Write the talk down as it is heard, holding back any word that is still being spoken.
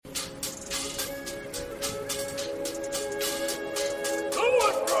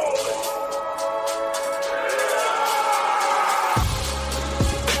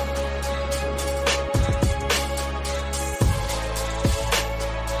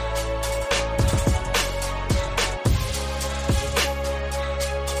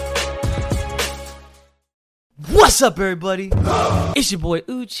What's up, everybody? It's your boy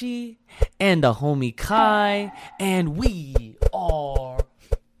Uchi and the homie Kai, and we are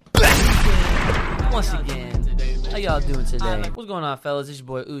back once again. How y'all doing today? What's going on, fellas? It's your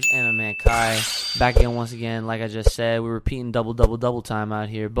boy Uchi and the man Kai, back again once again. Like I just said, we're repeating double time out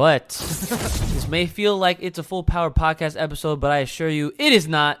here, but this may feel like it's a full power podcast episode, but I assure you, it is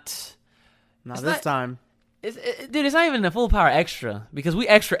not. Not this time. Dude, it's not even a full power extra, because we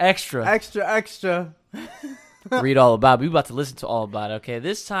extra. Extra. Read all about it. We're about to listen to all about it, okay?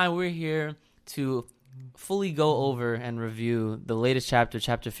 This time we're here to fully go over and review the latest chapter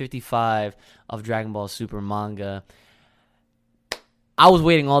 55 of Dragon Ball Super manga. I was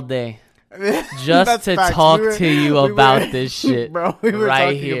waiting all day just to talk to you about this shit. Bro, we were right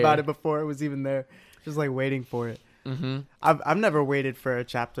talking here about it before it was even there. Just like waiting for it. Mm-hmm. I've never waited for a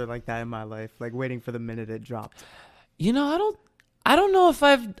chapter like that in my life, like waiting for the minute it dropped. You know, I don't know if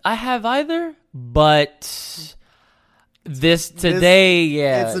I have either, but today,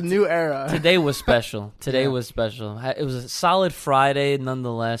 it's a new era. Today was special. Yeah. Was special. It was a solid Friday,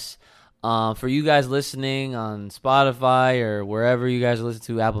 nonetheless. For you guys listening on Spotify or wherever you guys listen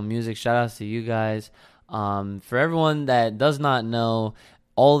to, Apple Music, shout outs to you guys. For everyone that does not know,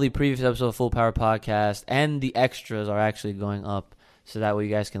 all the previous episodes of Full Power Podcast and the extras are actually going up, so that way you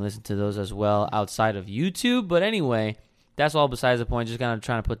guys can listen to those as well outside of YouTube. But anyway, that's all besides the point. Just kind of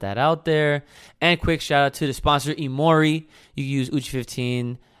trying to put that out there. And quick shout out to the sponsor, Imori. You can use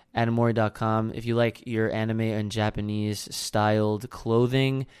Uchi15 at Imori.com. If you like your anime and Japanese styled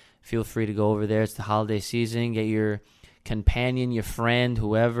clothing, feel free to go over there. It's the holiday season. Get your companion, your friend,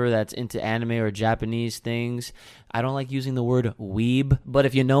 whoever that's into anime or Japanese things. I don't like using the word weeb, but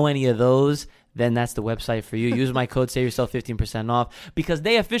if you know any of those, then that's the website for you. Use my code, save yourself 15% off, because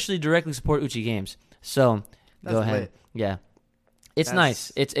they officially directly support Uchi Games. So That's go ahead. lit. Yeah. It's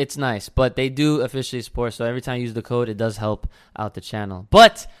nice. It's nice, but they do officially support, so every time you use the code, it does help out the channel.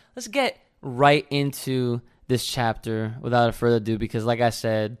 But let's get right into this chapter without further ado, because like I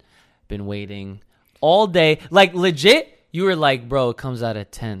said, been waiting all day. Like, legit, you were like, bro, it comes out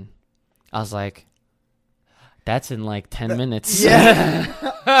at 10. I was like, that's in like 10 minutes.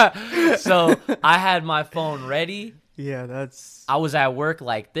 Yeah. So I had my phone ready. Yeah, I was at work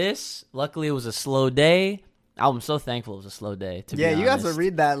like this. Luckily, it was a slow day. I'm so thankful it was a slow day, to be honest. you got to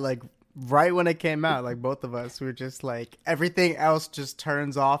read that like right when it came out. Like both of us, we were just like everything else just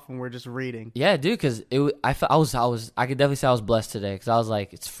turns off and we're just reading. Yeah, dude, because I could definitely say I was blessed today, because I was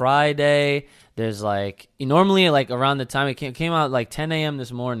like, it's Friday. There's like, normally like around the time it came out like 10 a.m.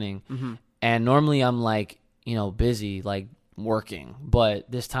 this morning, and normally I'm like, busy like working,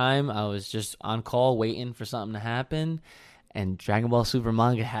 but this time I was just on call waiting for something to happen, and Dragon Ball Super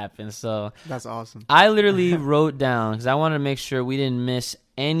manga happened. So That's awesome. I literally wrote down, because I wanted to make sure we didn't miss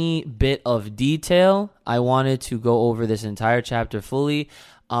any bit of detail. I wanted to go over this entire chapter fully.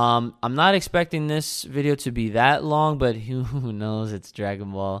 I'm not expecting this video to be that long, but who knows? It's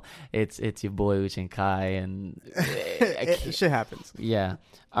Dragon Ball. It's your boy Uchi and Kai, and Shit happens. yeah.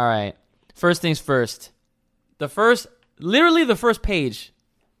 All right. First things first. The first page,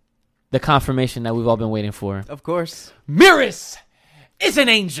 the confirmation that we've all been waiting for. Of course. Miris is an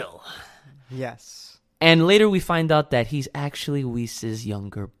angel. Yes. And later we find out that he's actually Whis'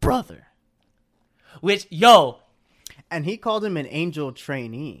 younger brother. Which, yo. And he called him an angel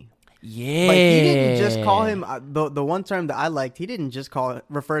trainee. Yeah. But he didn't just call him, the one term that I liked, he didn't just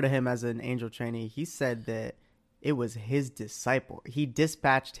refer to him as an angel trainee. He said that it was his disciple. He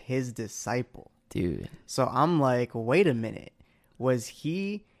dispatched his disciple. Dude. So I'm like, wait a minute.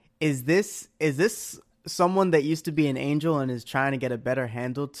 Is this someone that used to be an angel and is trying to get a better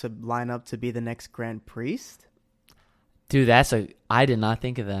handle to line up to be the next Grand Priest? Dude, I did not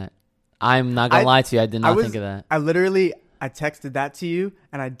think of that. I'm not going to lie to you. I did not think of that. I texted that to you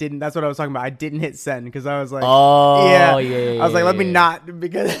and I didn't. That's what I was talking about. I didn't hit send because I was like, yeah. I was like, let me not,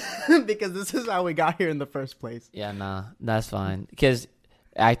 because this is how we got here in the first place. Yeah, nah, that's fine. Because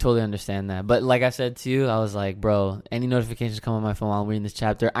I totally understand that. But like I said to you, I was like, bro, any notifications come on my phone while I'm reading this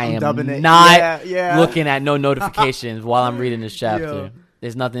chapter, I am not looking at no notifications while I'm reading this chapter. Yo.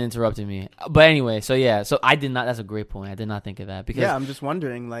 There's nothing interrupting me. But anyway, so yeah. So I did not. That's a great point. I did not think of that. Because I'm just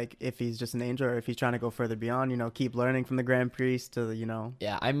wondering, like, if he's just an angel or if he's trying to go further beyond, keep learning from the Grand Priest to,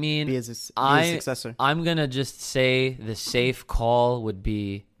 Yeah, I mean, be his successor. I'm going to just say the safe call would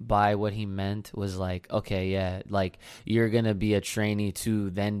be by what he meant was like, okay, yeah, like you're going to be a trainee to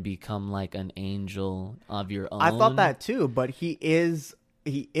then become like an angel of your own. I thought that too, but he is,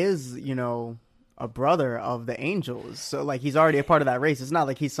 a brother of the Angels. So like he's already a part of that race. It's not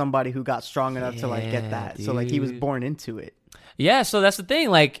like he's somebody who got strong enough to like get that. Dude. So like he was born into it. Yeah, so that's the thing.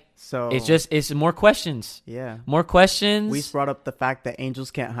 Like, So it's more questions. yeah. More questions. We brought up the fact that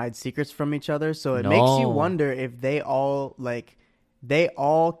angels can't hide secrets from each other, so it makes you No. wonder if they all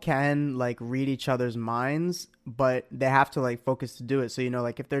can like read each other's minds, but they have to like focus to do it. So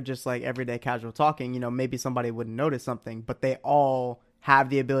like if they're just like everyday casual talking, maybe somebody wouldn't notice something, but they all have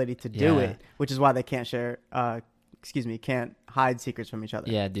the ability to do Yeah. it, which is why they can't can't hide secrets from each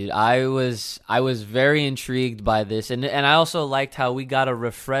other. Yeah, dude. I was very intrigued by this, and I also liked how we got a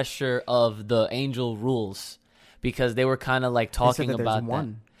refresher of the angel rules because they were kind of like They said talking that there's about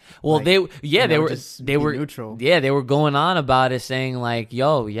one. that. Well, Like, just they be were neutral. Yeah, they were going on about it, saying like,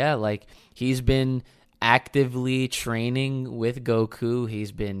 "Yo, yeah, like he's been actively training with Goku.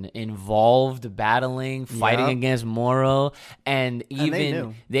 He's been involved, battling, fighting Yep. against Moro, and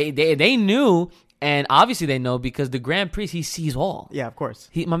even they they knew." And obviously they know because the Grand Priest, he sees all. Yeah, of course.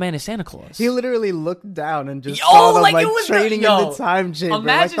 My man is Santa Claus. He literally looked down and just Yo, saw them like, like it was training yo, in the time chamber.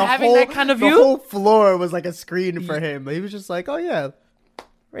 imagine like, having that kind of The view. whole floor was like a screen for him. He was just like, "Oh yeah,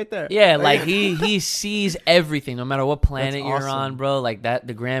 right there." Yeah, like he sees everything, no matter what planet That's you're awesome. on, bro. Like that,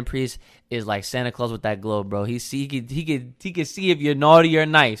 the Grand Priest is like Santa Claus with that globe, bro. He could see if you're naughty or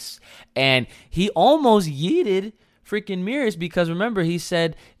nice, and he almost yeeted freaking Mirrors because remember he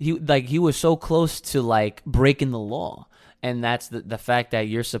said he was so close to like breaking the law, and that's the fact that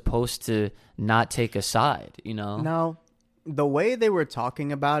you're supposed to not take a side, Now, the way they were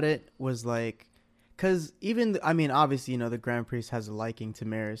talking about it was like, because obviously, the Grand Priest has a liking to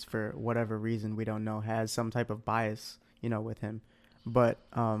Mirrors for whatever reason we don't know, has some type of bias, with him. But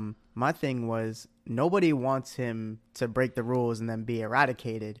my thing was nobody wants him to break the rules and then be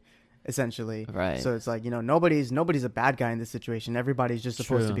eradicated, essentially. Right. So it's like, nobody's a bad guy in this situation. Everybody's just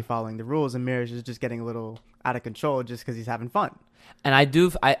supposed to True. be following the rules, and Mirrors is just getting a little out of control just because he's having fun. And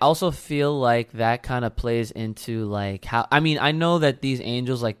I also feel like that kind of plays into like how I know that these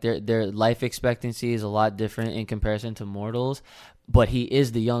angels like their life expectancy is a lot different in comparison to mortals, but he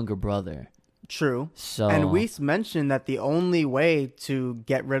is the younger brother. True. So And we mentioned that the only way to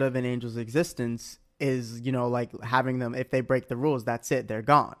get rid of an angel's existence is, like having them, if they break the rules, that's it, they're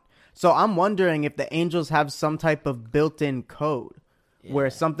gone. So I'm wondering if the angels have some type of built-in code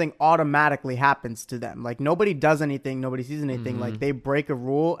where something automatically happens to them. Like nobody does anything, nobody sees anything. Like they break a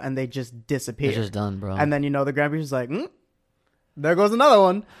rule and they just disappear. they're just done, bro. And then, the Grand Priest is like, there goes another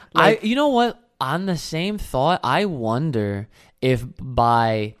one. Like, you know what? On the same thought, I wonder if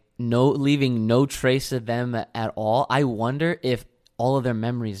by leaving no trace of them at all, I wonder if all of their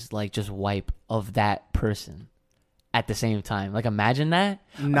memories like just wipe of that person at the same time. Like imagine that.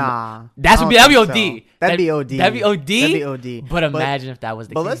 nah. That'd be OD. OD. That'd be OD. That'd be OD. That'd be OD. But imagine if that was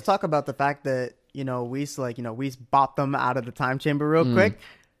the But case. let's talk about the fact that, we bopped them out of the time chamber real quick.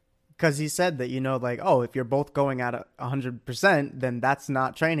 Because he said that, if you're both going at 100%, then that's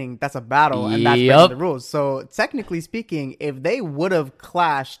not training. That's a battle. And that's breaking the rules. So technically speaking, if they would have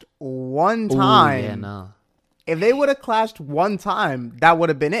clashed one time, yeah, no. if they would have clashed one time, that would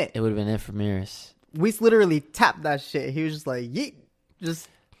have been it. It would have been it for Mirrors. We literally tapped that shit. He was just like, yeet.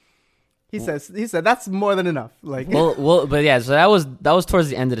 He said that's more than enough. Like, But yeah, so that was towards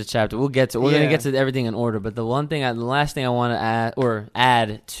the end of the chapter. We're gonna Yeah. get to everything in order. But the last thing I want to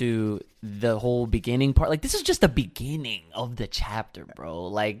add to the whole beginning part, like this is just the beginning of the chapter, bro.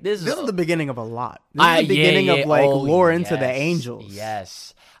 Like this is the beginning of a lot. This is the beginning of lore into the angels.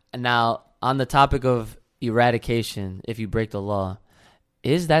 Yes. Now on the topic of eradication, if you break the law,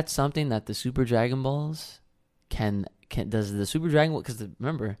 is that something that the Super Dragon Balls can does the Super Dragon Ball? Because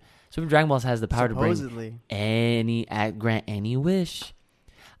remember, Super Dragon Balls has the power to bring grant any wish.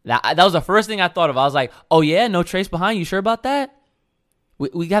 That was the first thing I thought of. I was like, oh yeah, no trace behind. You sure about that?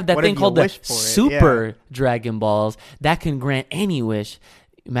 We have that What thing if you called the wish for it? Super Dragon Balls that can grant any wish.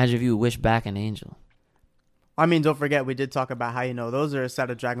 Imagine if you wish back an angel. I mean, don't forget, we did talk about how, those are a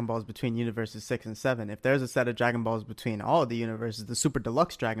set of Dragon Balls between universes 6 and 7. If there's a set of Dragon Balls between all of the universes, the Super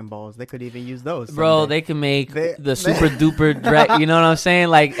Deluxe Dragon Balls, they could even use those. Bro, someday. they can make the super duper, you know what I'm saying?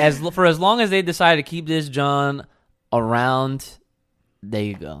 Like, as long as they decide to keep this John around, there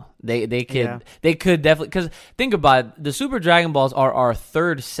you go. They could definitely, because think about it, the Super Dragon Balls are our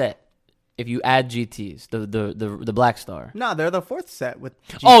third set. If you add GTs, the Black Star. No, they're the fourth set with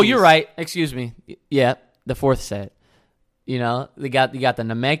GTs. Oh, you're right. Excuse me. Yeah, the fourth set. You got the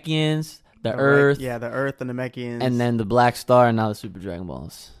Namekians, the Earth. Yeah, the Earth, the Namekians. And then the Black Star, and now the Super Dragon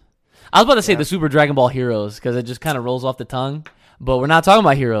Balls. I was about to say the Super Dragon Ball Heroes, because it just kind of rolls off the tongue. But we're not talking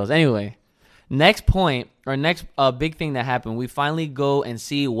about heroes. Anyway, next point or next big thing that happened, we finally go and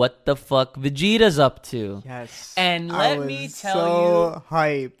see what the fuck Vegeta's up to. Yes. And let me tell so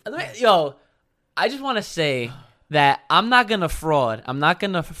hyped. yo, I just want to say that I'm not going to fraud. I'm not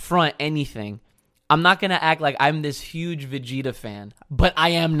going to front anything. I'm not going to act like I'm this huge Vegeta fan, but I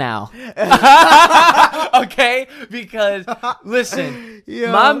am now. Okay? Because, listen,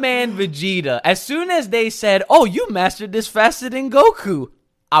 my man Vegeta, as soon as they said, oh, you mastered this faster than Goku,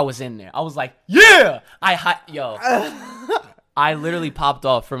 I was in there. I was like, yeah! I literally popped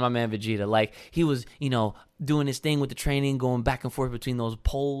off for my man Vegeta. Like, he was, doing his thing with the training, going back and forth between those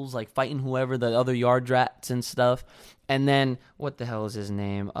poles, like fighting whoever, the other yard rats and stuff. And then, what the hell is his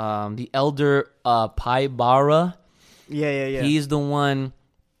name? The Elder Paibara. Yeah. He's the one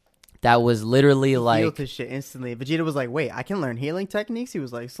that was literally like... healed his shit instantly. Vegeta was like, wait, I can learn healing techniques? He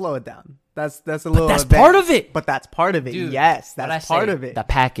was like, slow it down. That's a little... But that's part of it. But that's part of it. Dude, yes, that's part of it. The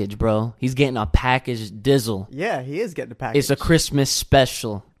package, bro. He's getting a package dizzle. Yeah, he is getting a package. It's a Christmas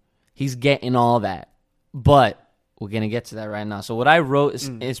special. He's getting all that. But we're going to get to that right now. So what I wrote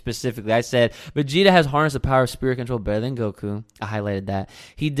is specifically, I said, Vegeta has harnessed the power of spirit control better than Goku. I highlighted that.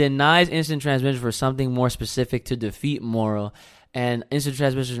 He denies instant transmission for something more specific to defeat Moro. And instant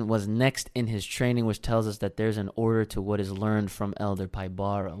transmission was next in his training, which tells us that there's an order to what is learned from Elder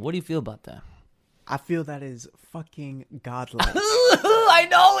Paibara. What do you feel about that? I feel that is fucking godlike. I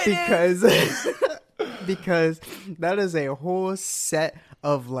know it is. Because that is a whole set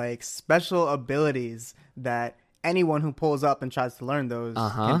of like special abilities that anyone who pulls up and tries to learn those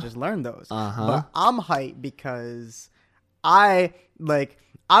can just learn those. But I'm hyped because I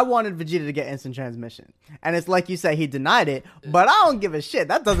wanted Vegeta to get instant transmission. And it's like you say, he denied it, but I don't give a shit.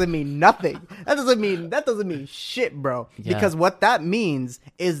 That doesn't mean nothing. That doesn't mean shit, bro. Yeah. Because what that means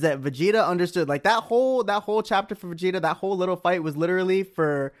is that Vegeta understood, like that whole chapter for Vegeta, that whole little fight was literally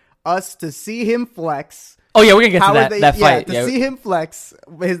for us to see him flex. Oh yeah, we're gonna get to that fight. Yeah, to see him flex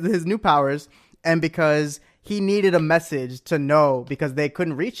his new powers, and because he needed a message to know, because they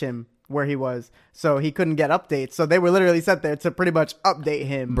couldn't reach him where he was, so he couldn't get updates. So they were literally set there to pretty much update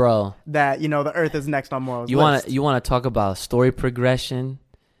him, bro. That the Earth is next on Moro's list. You want to talk about story progression,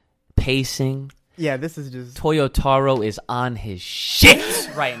 pacing? Yeah, this is just Toyotaro is on his shit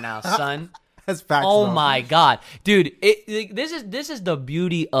right now, son. That's facts. Oh my god, dude! This is the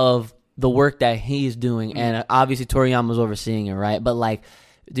beauty of the work that he's doing, and obviously Toriyama's overseeing it, right? But like,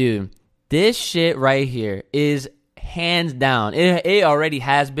 dude, this shit right here is hands down. It already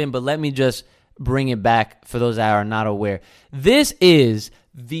has been, but let me just bring it back for those that are not aware. This is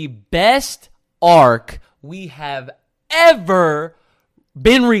the best arc we have ever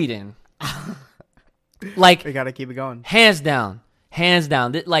been reading. Like, we gotta keep it going. Hands down.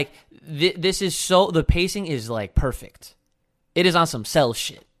 This is the pacing is like perfect. It is on some Cell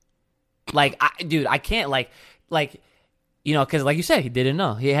shit. Like, I can't because like you said, he didn't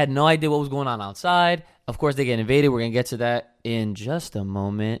know. He had no idea what was going on outside. Of course, they get invaded. We're gonna get to that in just a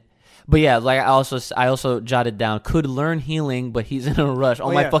moment. But yeah, like I also jotted down, could learn healing, but he's in a rush.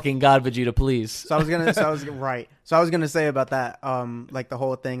 Oh my fucking god, Vegeta, please. So I was gonna say about that, like the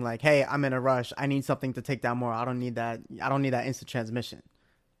whole thing, like, hey, I'm in a rush. I need something to take down more. I don't need that instant transmission.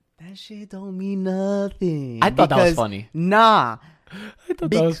 That shit don't mean nothing. I thought that was funny. Nah.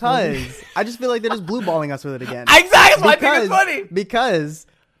 Because I just feel like they're just blue balling us with it again. Exactly. I think it's funny. Because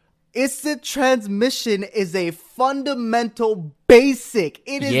instant transmission is a fundamental basic.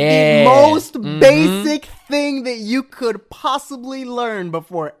 It is the most basic thing that you could possibly learn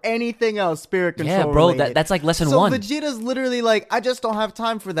before anything else spirit control. Yeah, bro, related. that's like lesson 1. So Vegeta's literally like, I just don't have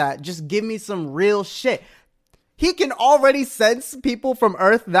time for that. Just give me some real shit. He can already sense people from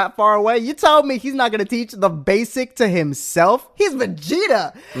Earth that far away. You tell me he's not going to teach the basic to himself? He's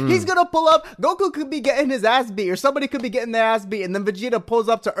Vegeta. He's going to pull up. Goku could be getting his ass beat, or somebody could be getting their ass beat, and then Vegeta pulls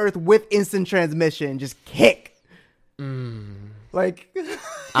up to Earth with instant transmission. Just kick. Like, he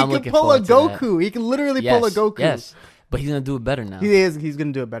can pull a Goku. He can literally pull a Goku. Yes, but he's going to do it better now. He's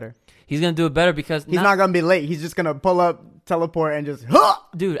going to do it better. He's going to do it better because... he's not going to be late. He's just going to pull up, teleport, and just...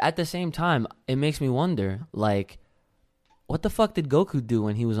 Dude, at the same time, it makes me wonder, like, what the fuck did Goku do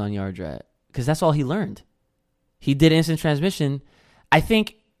when he was on Yardrat? Because that's all he learned. He did instant transmission. I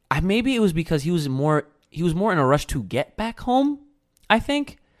think maybe it was because he was more in a rush to get back home, I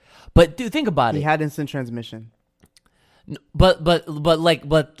think. But dude, think about it. He had instant transmission. But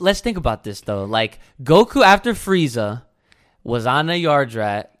let's think about this though. Like, Goku after Frieza was on a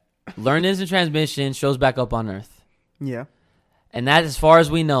Yardrat, learned instant transmission, shows back up on Earth. Yeah. And that's as far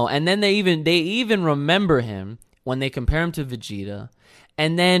as we know. And then they even remember him when they compare him to Vegeta.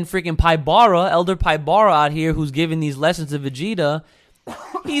 And then freaking Paibara, Elder Paibara out here, who's giving these lessons to Vegeta,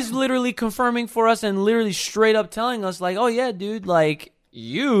 he's literally confirming for us and literally straight up telling us like, oh yeah, dude, like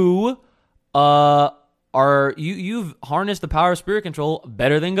you've harnessed the power of spirit control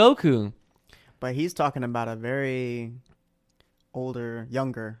better than Goku. But he's talking about a very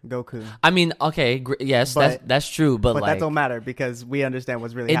younger Goku. I mean, okay, yes, that's true, but like, that don't matter because we understand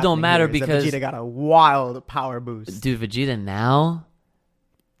what's really it don't matter here, because Vegeta got a wild power boost. Dude, Vegeta now,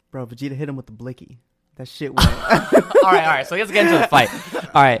 bro, Vegeta hit him with the blicky. That shit went. all right, so let's get into the fight.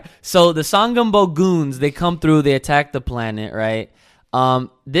 All right, so the Sangumbo goons, they come through, they attack the planet, right?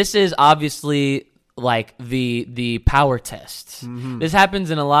 This is obviously like the power test. Mm-hmm. This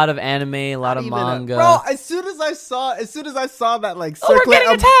happens in a lot of anime, a lot of manga. Bro, as soon as I saw that like we're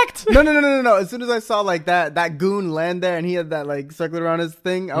getting attacked. No. As soon as I saw like that goon land there and he had that like circlet around his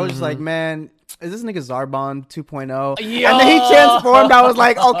thing, I was just like, man, is this nigga Zarbon 2.0? Yo! And then he transformed. I was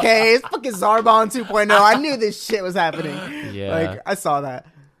like, okay, it's fucking Zarbon 2.0. I knew this shit was happening. Yeah. Like, I saw that.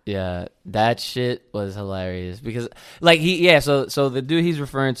 Yeah, that shit was hilarious because, like, so the dude he's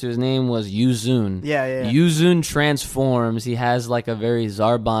referring to, his name was Yuzun. Yeah. Yuzun transforms. He has, like, a very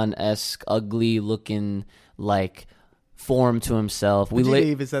Zarbon-esque, ugly-looking, like, form to himself.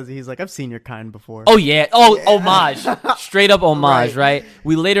 He even says, he's like, I've seen your kind before. Oh, yeah. Homage. Straight up homage, right?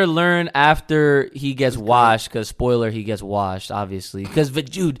 We later learn after he gets washed, because, spoiler, he gets washed, obviously. Because,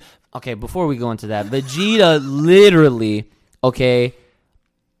 dude, okay, before we go into that, Vegeta literally, okay,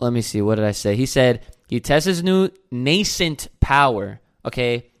 let me see, what did I say? He said he tests his new nascent power,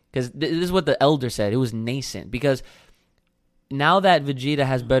 okay? Because this is what the elder said. It was nascent. Because now that Vegeta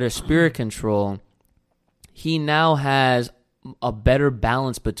has better spirit control, he now has a better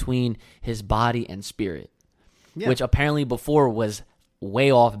balance between his body and spirit, which apparently before was way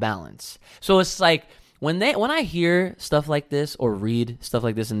off balance. So it's like when I hear stuff like this or read stuff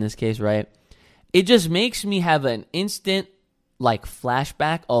like this in this case, right? It just makes me have an instant like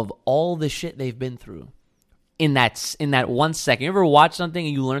flashback of all the shit they've been through in that 1 second. You ever watch something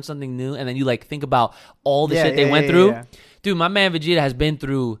and you learn something new and then you like think about all the shit they went through? Yeah. Dude, my man Vegeta has been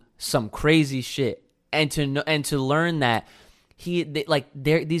through some crazy shit, and to learn that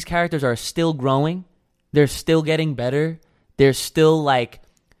these characters are still growing, they're still getting better, they're still like,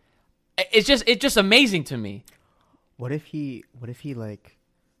 it's just amazing to me. What if he like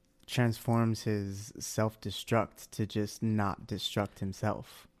transforms his self-destruct to just not destruct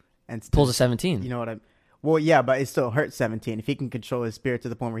himself and pulls a 17? You know what I mean? Well, yeah, but it still hurts 17. If he can control his spirit to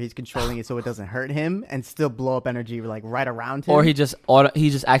the point where he's controlling it so it doesn't hurt him and still blow up energy like right around him. Or he just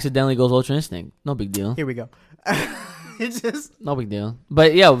accidentally goes Ultra Instinct. No big deal. Here we go. It's just no big deal.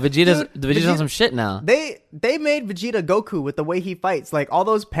 But yeah, Vegeta's on some shit now. They made Vegeta Goku with the way he fights. Like all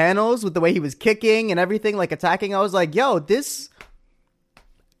those panels with the way he was kicking and everything, like attacking. I was like, yo, this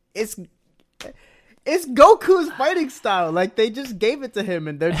it's Goku's fighting style. Like they just gave it to him,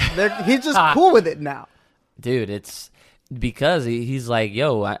 and he's just cool with it now. Dude, it's because he's like,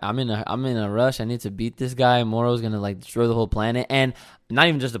 yo, I'm in a rush. I need to beat this guy. Moro's gonna like destroy the whole planet, and not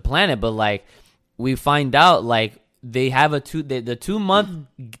even just the planet, but like we find out like they have the 2 month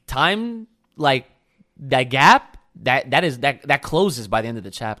time, like that gap that closes by the end of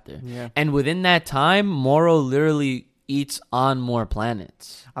the chapter. Yeah. And within that time, Moro literally eats on more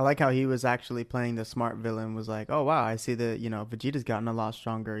planets. I like how he was actually playing the smart villain. Was like, oh wow, I see that Vegeta's gotten a lot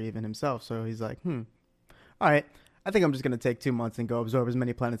stronger even himself. So he's like, all right, I think I'm just gonna take 2 months and go absorb as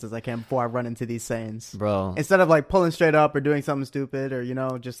many planets as I can before I run into these Saiyans, bro. Instead of like pulling straight up or doing something stupid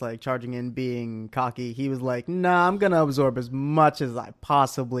or just like charging in, being cocky, he was like, nah, I'm gonna absorb as much as I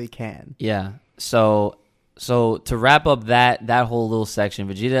possibly can. Yeah. So to wrap up that whole little section,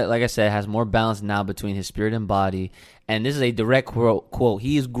 Vegeta, like I said, has more balance now between his spirit and body. And this is a direct quote.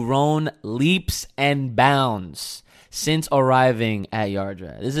 He has grown leaps and bounds since arriving at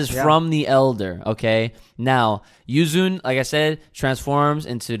Yardrat. This is from the Elder, okay? Now, Yuzun, like I said, transforms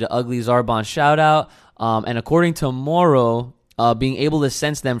into the ugly Zarbon shoutout. And according to Moro, being able to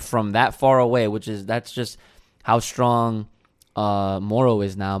sense them from that far away, that's just how strong Moro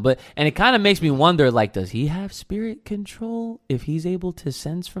is now. And it kind of makes me wonder, like, does he have spirit control if he's able to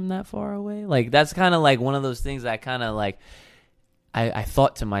sense from that far away? Like, that's kind of like one of those things that kind of like I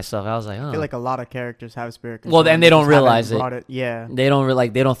thought to myself, I was like, oh. I feel like a lot of characters have spirit control. Well, and they don't realize it. Yeah. They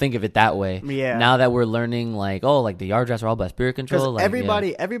don't think of it that way. Yeah. Now that we're learning, like, oh, like the Yardrats are all about spirit control. Like,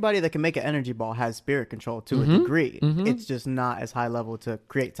 everybody that can make an energy ball has spirit control to a degree. Mm-hmm. It's just not as high level to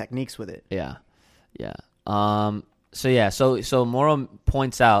create techniques with it. Yeah. So Moro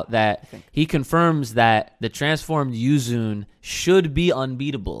points out that he confirms that the transformed Yuzun should be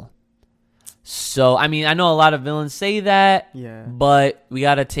unbeatable. So, I mean, I know a lot of villains say that, but we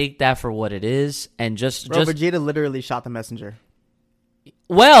got to take that for what it is. And just Vegeta literally shot the messenger.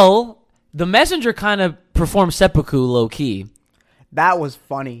 Well, the messenger kind of performed seppuku low key. That was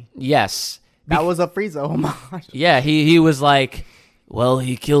funny. Yes. That was a Frieza homage. Yeah, he was like, well,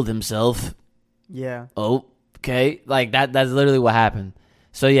 he killed himself. Yeah. Oh, okay. Like that's literally what happened.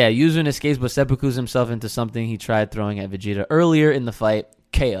 So yeah, Yuzun escapes but seppukus himself into something he tried throwing at Vegeta earlier in the fight.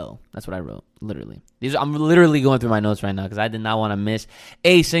 KO. That's what I wrote. Literally. I'm literally going through my notes right now because I did not want to miss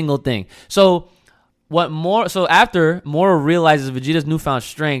a single thing. So after Moro realizes Vegeta's newfound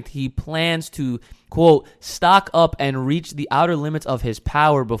strength, he plans to, quote, stock up and reach the outer limits of his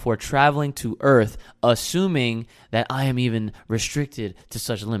power before traveling to Earth, assuming that I am even restricted to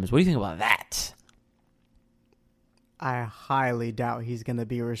such limits. What do you think about that? I highly doubt he's going to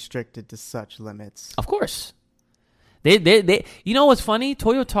be restricted to such limits. Of course. They you know what's funny?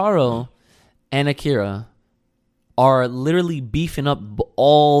 Toyotaro and Akira are literally beefing up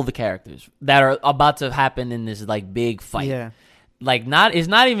all the characters that are about to happen in this like big fight. Yeah. Like it's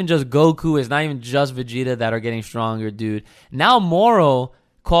not even just Goku, it's not even just Vegeta that are getting stronger, dude. Now Moro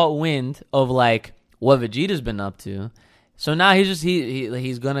caught wind of like what Vegeta's been up to. So now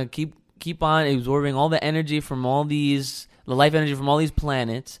he's gonna keep on absorbing all the energy from the life energy from all these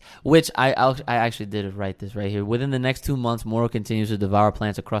planets, which I actually did write this right here. Within the next 2 months, Moro continues to devour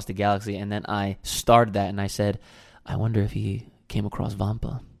planets across the galaxy, and then I started that and I said, I wonder if he came across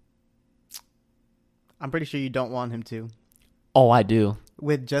Vampa. I'm pretty sure you don't want him to. Oh, I do.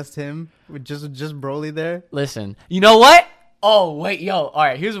 With just him? With just Broly there? Listen, you know what? Oh, wait, yo. All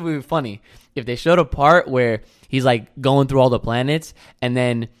right, here's what would be funny. If they showed a part where he's, like, going through all the planets, and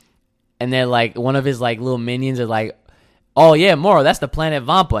then like, one of his, like, little minions is like, oh, yeah, Moro, that's the planet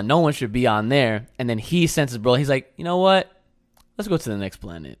Vampa. No one should be on there. And then he senses Broly. He's like, you know what? Let's go to the next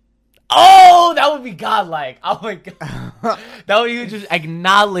planet. Oh, that would be godlike. Oh, my God. That would you just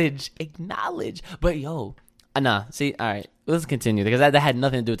acknowledge. But, yo, nah, see, all right. Let's continue because that had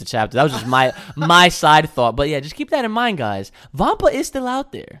nothing to do with the chapter. That was just my side thought. But, yeah, just keep that in mind, guys. Vampa is still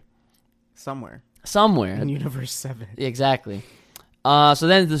out there. Somewhere. In Universe 7. Exactly. So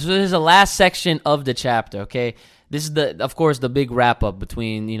this is the last section of the chapter, okay? This is of course, the big wrap up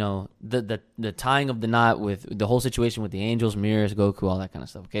between, you know, the tying of the knot with the whole situation with the angels, Mirrors, Goku, all that kind of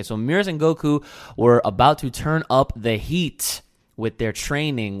stuff. Okay, so Mirrors and Goku were about to turn up the heat with their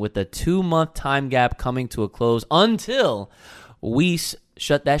training, with the 2-month time gap coming to a close until Whis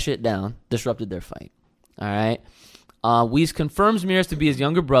shut that shit down, disrupted their fight. All right, Whis confirms Mirrors to be his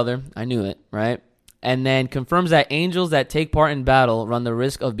younger brother. I knew it, right? And then confirms that angels that take part in battle run the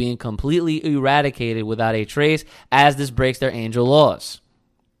risk of being completely eradicated without a trace, as this breaks their angel laws.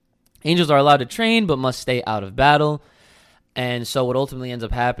 Angels are allowed to train, but must stay out of battle. And so what ultimately ends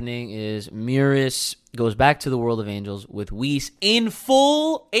up happening is Mirrors goes back to the world of angels with Whis in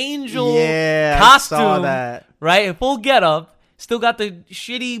full angel costume. I saw that. Right? In full getup. Still got the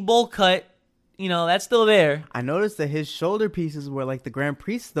shitty bowl cut. You know, that's still there. I noticed that his shoulder pieces were like the Grand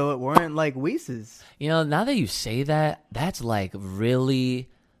Priest, though it weren't like Whis's. You know, now that you say that, that's like really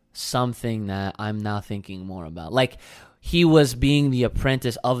something that I'm now thinking more about. Like, he was being the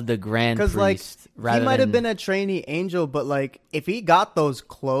apprentice of the Grand Priest. Because, like, he might have been a trainee angel, but, like, if he got those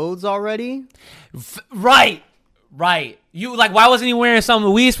clothes already. Right. You, like, why wasn't he wearing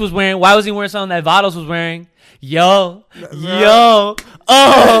something Whis was wearing? Why was he wearing something that Vados was wearing? Yo.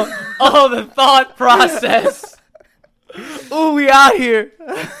 Oh, the thought process. Ooh, we out here.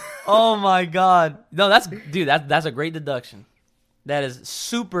 Oh my God. No, that's a great deduction. That is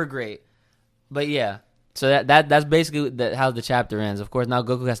super great. But yeah, so that's basically how the chapter ends. Of course, now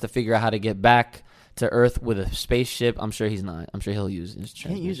Goku has to figure out how to get back to Earth with a spaceship. I'm sure he's not. I'm sure he'll use his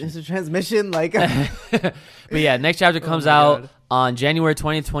transmission. Can't use instant transmission, like. But yeah, next chapter comes out on January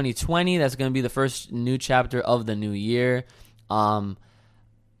 20th, 2020. That's going to be the first new chapter of the new year.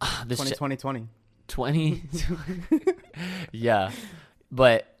 2020. 20. Yeah.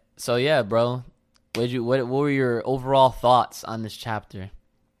 But so yeah, bro. What were your overall thoughts on this chapter?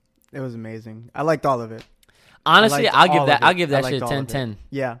 It was amazing. I liked all of it. Honestly, I'll give that shit 10-10.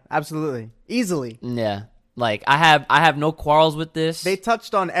 Yeah, absolutely. Easily. Yeah. Like I have no quarrels with this. They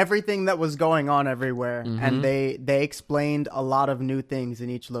touched on everything that was going on everywhere, and they explained a lot of new things in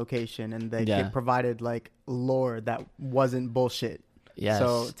each location, and they provided like lore that wasn't bullshit. Yes.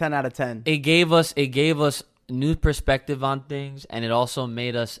 So 10 out of 10. It gave us new perspective on things, and it also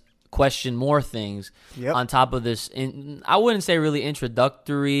made us question more things on top of this. I wouldn't say really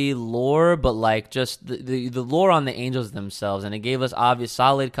introductory lore, but like just the lore on the angels themselves, and it gave us obvious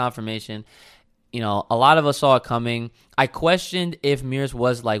solid confirmation. You know, a lot of us saw it coming. I questioned if Mirrors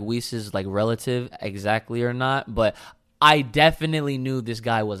was like Whis's like relative exactly or not, but I definitely knew this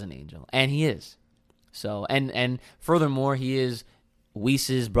guy was an angel, and he is. So, and furthermore, he is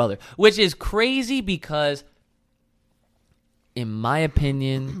Whis' brother, which is crazy because, in my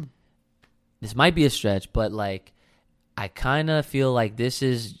opinion, this might be a stretch, but like, I kind of feel like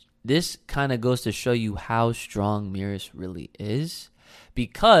this kind of goes to show you how strong Mieres really is.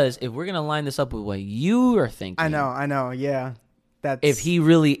 Because if we're gonna line this up with what you are thinking, I know, yeah. If he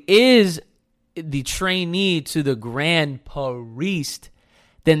really is the trainee to the Grand Priest,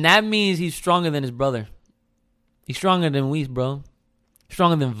 then that means he's stronger than his brother. He's stronger than Whis, bro.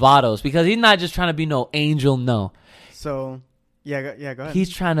 Stronger than Vados, because he's not just trying to be no angel, no. So, yeah, go ahead. He's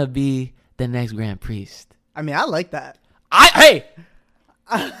trying to be the next Grand Priest. I mean, I like that. Hey,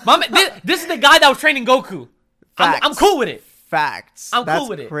 this is the guy that was training Goku. I'm cool with it. Facts. I'm cool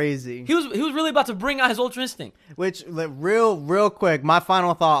with it. Crazy. He was really about to bring out his Ultra Instinct. Which, like, real quick, my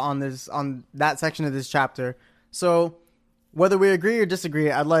final thought on that section of this chapter. So, whether we agree or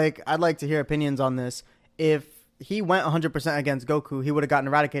disagree, I'd like to hear opinions on this. If he went 100% against Goku, he would have gotten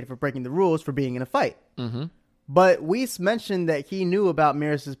eradicated for breaking the rules for being in a fight. Mm-hmm. But Whis mentioned that he knew about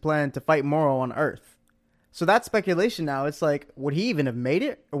Mieres' plan to fight Moro on Earth. So that's speculation now. It's like, would he even have made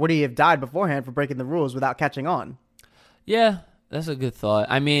it? Or would he have died beforehand for breaking the rules without catching on? Yeah, that's a good thought.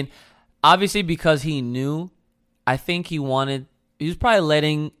 I mean, obviously because he knew, I think he was probably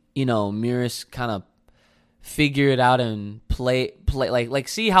letting, Mieres kind of figure it out and play like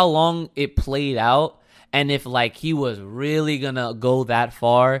see how long it played out. And if, like, he was really going to go that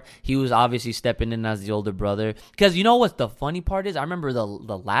far, he was obviously stepping in as the older brother. Because you know what the funny part is? I remember the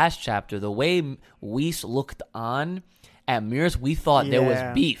last chapter, the way Whis looked on at Mieres, we thought there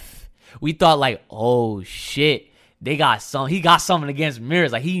was beef. We thought, like, oh, shit. He got something against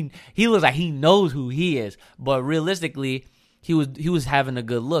Mieres. Like, he looks like he knows who he is. But realistically, he was having a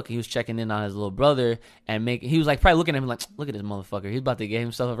good look. He was checking in on his little brother and he was like probably looking at him like, look at this motherfucker. He's about to get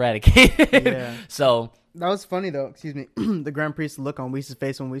himself eradicated. Yeah. So that was funny though. Excuse me. The Grand Priest look on Whis'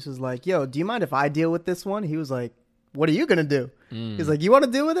 face when Whis was like, "Yo, do you mind if I deal with this one?" He was like, "What are you gonna do?" He's like, "You want to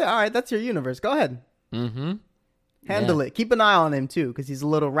deal with it? All right, that's your universe. Go ahead. Mm-hmm. Handle it. Keep an eye on him too, because he's a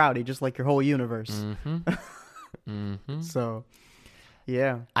little rowdy, just like your whole universe." Mm-hmm. Mm-hmm. So,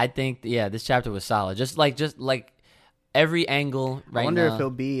 yeah. I think this chapter was solid. Just like every angle right now. I wonder if he'll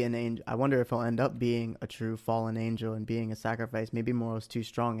be an angel. I wonder if he'll end up being a true fallen angel and being a sacrifice. Maybe Moro's too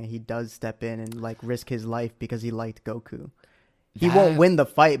strong and he does step in and like risk his life because he liked Goku. He won't win the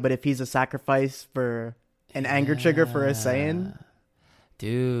fight, but if he's a sacrifice for an anger trigger for a Saiyan.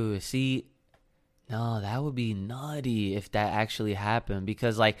 Dude, see, no, that would be nutty if that actually happened.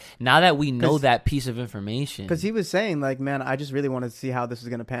 Because, like, now that we know that piece of information. Because he was saying, like, man, I just really wanted to see how this is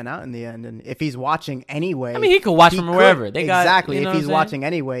going to pan out in the end. And if he's watching anyway. I mean, he could watch from wherever. Exactly. If he's watching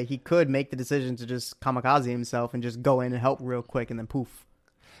anyway, he could make the decision to just kamikaze himself and just go in and help real quick and then poof.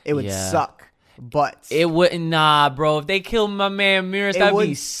 It would suck. But it wouldn't, bro. If they killed my man Mieres, that'd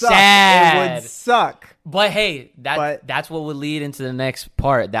be sad. It would suck. But hey, that's what would lead into the next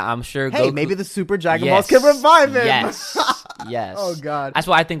part. That I'm sure. Hey, Goku, maybe the Super Dragon Balls can revive him. Yes, yes. Oh god, that's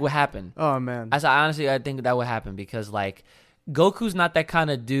what I think would happen. Oh man, I think that would happen because like Goku's not that kind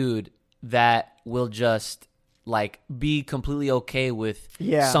of dude that will just like be completely okay with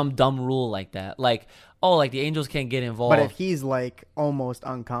some dumb rule like that. Like, oh, like the angels can't get involved. But if he's like almost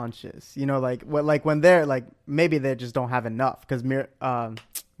unconscious, like when they're like maybe they just don't have enough because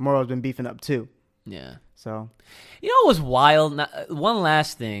Moro's been beefing up too. Yeah. So, you know what was wild? One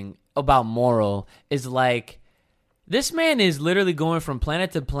last thing about Moro is like this man is literally going from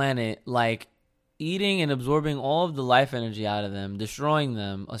planet to planet, like eating and absorbing all of the life energy out of them, destroying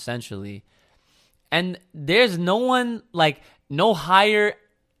them essentially. And there's no one, like no higher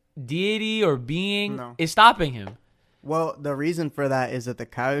deity or being is stopping him. Well, the reason for that is that the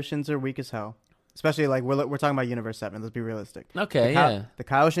Kaioshins are weak as hell. Especially like we're talking about Universe 7. Let's be realistic. Okay, the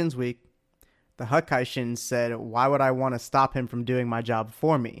Kaioshins weak. The Hukaishin said, why would I want to stop him from doing my job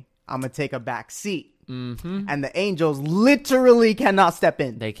for me? I'm going to take a back seat. Mm-hmm. And the angels literally cannot step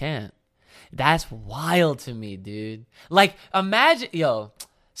in. They can't. That's wild to me, dude. Like, imagine,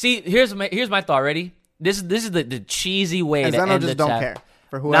 see, here's my thought. Ready? This is the cheesy way to end the don't care.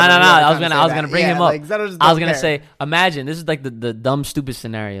 For no. I was gonna bring him up. Like, I was gonna say, imagine this is like the dumb stupid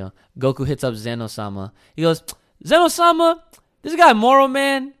scenario. Goku hits up Zeno-sama. He goes, Zeno-sama, this guy Moro,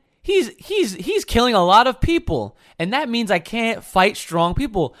 man. He's killing a lot of people, and that means I can't fight strong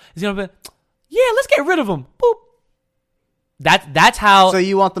people. He's gonna be, yeah, let's get rid of him. Boop. That's how. So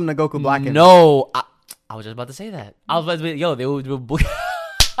you want them to Goku Black him? No, I was just about to say that. I was about to be, they would they would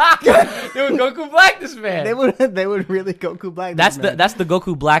Goku Black this man. They would really Goku Black. That's the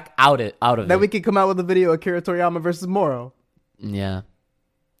Goku Black out of it. Then we could come out with a video of Akira Toriyama versus Moro. Yeah.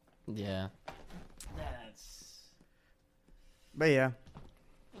 But yeah.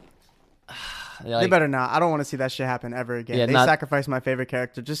 Like, They better not. I don't want to see that shit happen ever again. Yeah, they sacrificed my favorite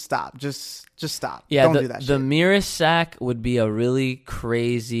character. Just stop. Just stop. Yeah, Don't do that shit. The Mira sack would be a really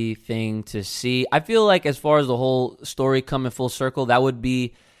crazy thing to see. I feel like as far as the whole story coming full circle, that would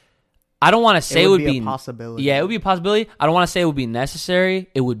be. I don't want to say it would be a possibility. Yeah, it would be a possibility. I don't want to say it would be necessary.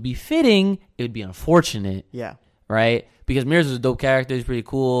 It would be fitting. It would be unfortunate. Yeah. Right? Because Miraz is a dope character. He's pretty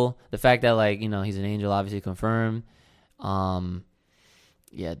cool. The fact that, like, you know, he's an angel, obviously confirmed.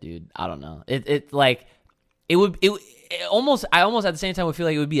 Yeah, dude. I don't know. I almost at the same time would feel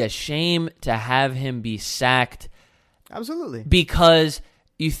like it would be a shame to have him be sacked. Absolutely. Because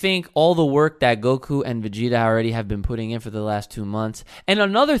you think all the work that Goku and Vegeta already have been putting in for the last 2 months. And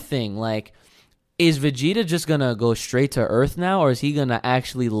another thing, like, is Vegeta just going to go straight to Earth now, or is he going to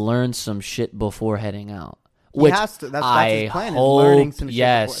actually learn some shit before heading out? Which he has to. That's his plan. Hope, learning some shit.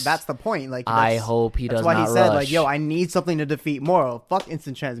 Yes. That's the point. Like, I hope he does not rush. That's why he said, like, yo, I need something to defeat Moro. Fuck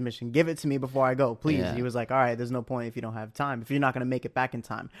instant transmission. Give it to me before I go, please. Yeah. He was like, all right, there's no point if you don't have time. If you're not going to make it back in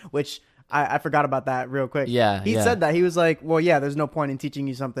time. Which, I forgot about that real quick. Yeah. He said that. He was like, well, yeah, there's no point in teaching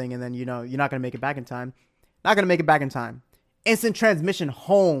you something and then, you know, you're not going to make it back in time. Not going to make it back in time. Instant transmission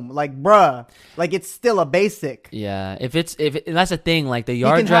home, like, bruh, like, it's still a basic. Yeah, if that's the thing, like, the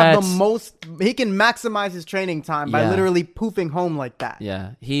Yardrats, he can maximize his training time by literally poofing home like that.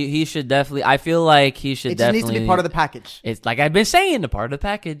 Yeah, he should definitely. I feel like he should. It just needs to be part of the package. It's like I've been saying, the part of the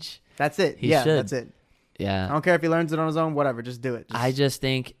package. That's it. He should. That's it. Yeah, I don't care if he learns it on his own. Whatever, just do it. I just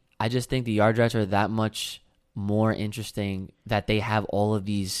think the Yardrats are that much more interesting that they have all of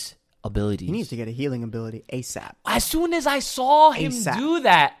these abilities. He needs to get a healing ability ASAP. As soon as I saw him do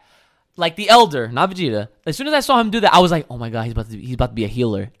that, like the Elder, not Vegeta. As soon as I saw him do that, I was like, "Oh my god, he's about to be a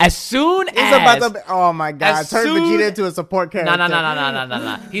healer." Oh my god, turn Vegeta into a support character.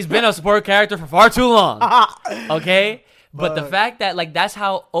 No. He's been a support character for far too long. Okay, but the fact that, like, that's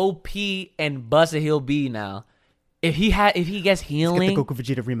how OP and busted he'll be now. If he gets healing, let's get the Goku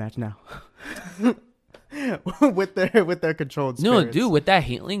Vegeta rematch now. with their controlled spirits. No, dude, with that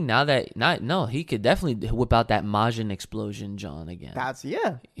healing, he could definitely whip out that Majin explosion John again. That's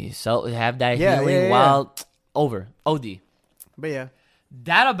So have that healing while over OD. But yeah,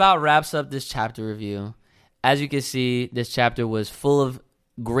 that about wraps up this chapter review. As you can see, this chapter was full of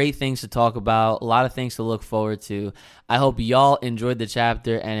great things to talk about, a lot of things to look forward to. I hope y'all enjoyed the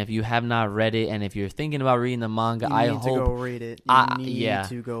chapter, and if you have not read it, and if you're thinking about reading the manga, I hope to go read it.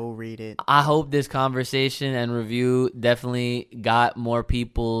 To go read it. I hope this conversation and review definitely got more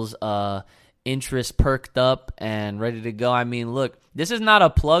people's interest perked up and ready to go. I mean, look, this is not a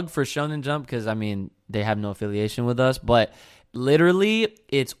plug for Shonen Jump because, I mean, they have no affiliation with us, but literally,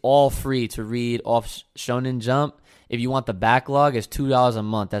 it's all free to read off Shonen Jump. If you want the backlog, it's $2 a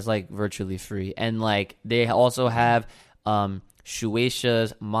month. That's, like, virtually free. And, like, they also have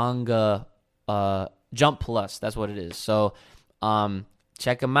Shueisha's manga Jump Plus. That's what it is. So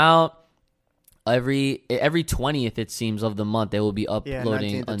check them out. Every 20th, it seems, of the month, they will be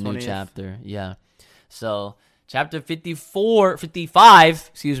uploading a new chapter. Yeah. So chapter 55,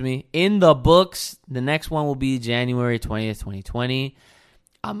 in the books. The next one will be January 20th, 2020.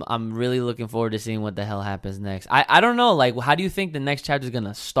 I'm really looking forward to seeing what the hell happens next. I don't know, like, how do you think the next chapter is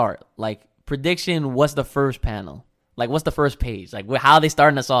gonna start? Like, prediction, what's the first panel? Like, what's the first page? Like, how are they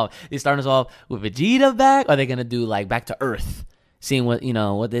starting us off? They starting us off with Vegeta back? Or are they gonna do, like, back to Earth? Seeing what, you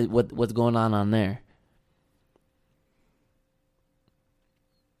know, what's going on there.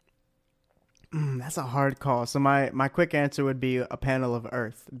 That's a hard call. So my quick answer would be a panel of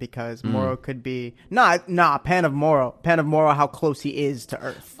Earth, because Moro could be not a pan of Moro. Pan of Moro, how close he is to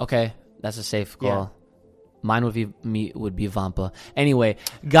Earth. Okay, that's a safe call. Yeah. Mine would be Vampa. Anyway,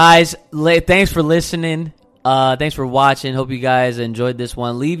 guys, thanks for listening. Thanks for watching. Hope you guys enjoyed this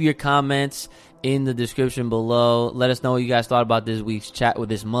one. Leave your comments in the description below. Let us know what you guys thought about this week's chat, with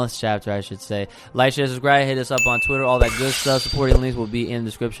this month's chapter, I should say. Like, share, subscribe, hit us up on Twitter, all that good stuff. Supporting links will be in the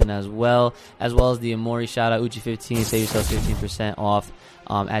description as well as the Amori shout out, Uchi15. Save yourself 15% off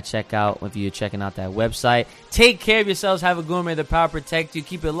at checkout if you're checking out that website. Take care of yourselves. Have a good one. May the power protect you.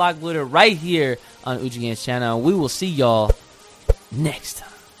 Keep it locked, glitter, right here on Uchi Games channel. We will see y'all next time.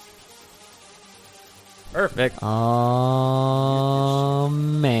 Perfect. Oh,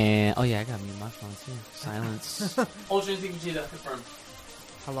 man. Oh, yeah, I gotta mute my phone, too. Silence. Ultra Instinct Vegeta, confirmed.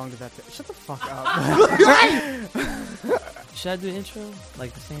 How long did that take? Shut the fuck up. Should I do the intro?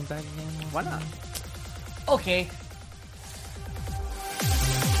 Like the same back again? Why not? Okay.